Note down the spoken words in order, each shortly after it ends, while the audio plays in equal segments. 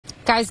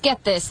Guys,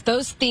 get this.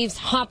 Those thieves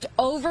hopped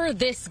over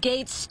this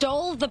gate,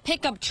 stole the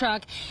pickup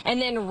truck,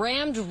 and then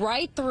rammed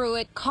right through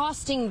it,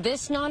 costing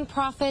this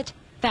nonprofit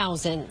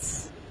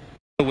thousands.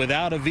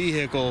 Without a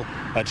vehicle,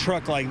 a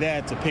truck like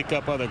that to pick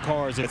up other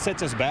cars, it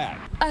sets us back.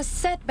 A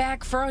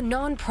setback for a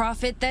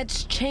nonprofit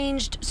that's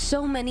changed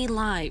so many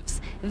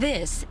lives.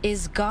 This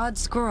is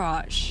God's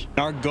Garage.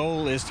 Our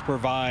goal is to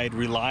provide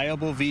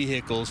reliable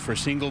vehicles for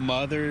single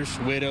mothers,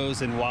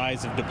 widows, and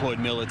wives of deployed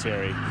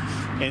military.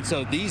 And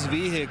so these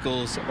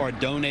vehicles are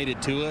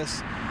donated to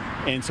us.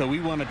 And so we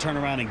want to turn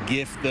around and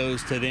gift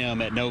those to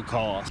them at no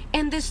cost.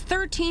 And this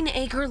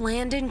 13-acre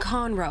land in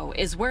Conroe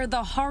is where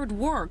the hard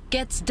work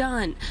gets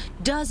done.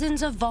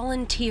 Dozens of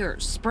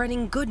volunteers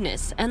spreading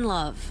goodness and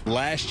love.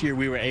 Last year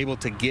we were able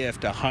to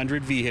gift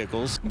 100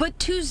 vehicles. But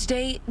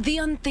Tuesday, the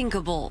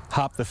unthinkable.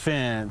 Hopped the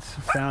fence,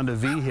 found a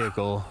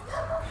vehicle,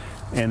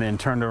 and then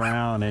turned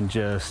around and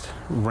just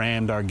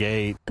rammed our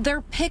gate.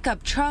 Their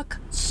pickup truck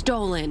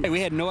stolen.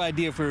 We had no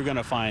idea if we were going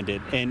to find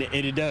it, and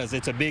it does.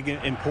 It's a big,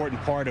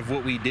 important part of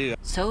what we do.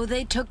 So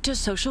they took to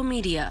social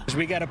media.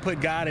 We got to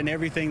put God in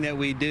everything that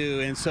we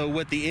do, and so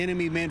what the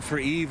enemy meant for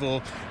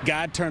evil,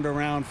 God turned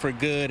around for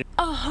good.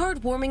 A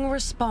heartwarming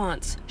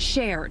response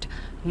shared.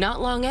 Not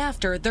long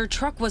after, their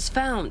truck was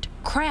found,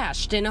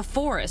 crashed in a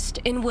forest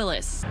in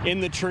Willis.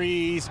 In the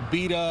trees,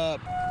 beat up.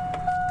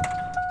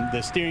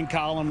 The steering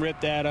column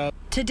ripped that up.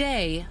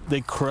 Today, they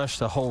crushed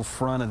the whole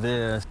front of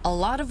this. A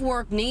lot of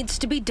work needs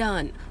to be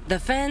done. The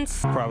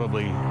fence,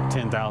 probably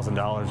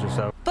 $10,000 or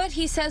so. But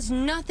he says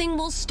nothing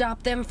will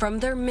stop them from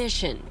their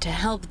mission to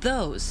help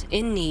those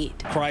in need.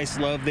 Christ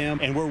loved them,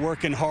 and we're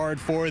working hard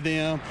for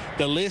them.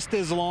 The list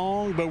is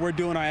long, but we're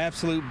doing our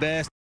absolute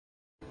best.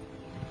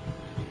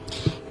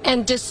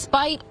 And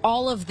despite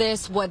all of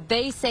this, what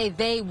they say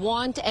they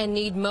want and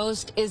need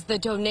most is the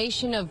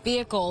donation of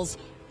vehicles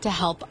to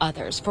help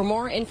others. For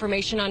more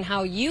information on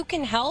how you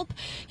can help,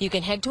 you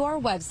can head to our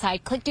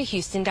website,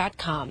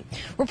 clicktohouston.com.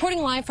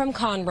 Reporting live from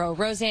Conroe,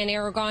 Roseanne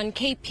Aragon,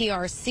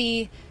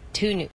 KPRC 2 News.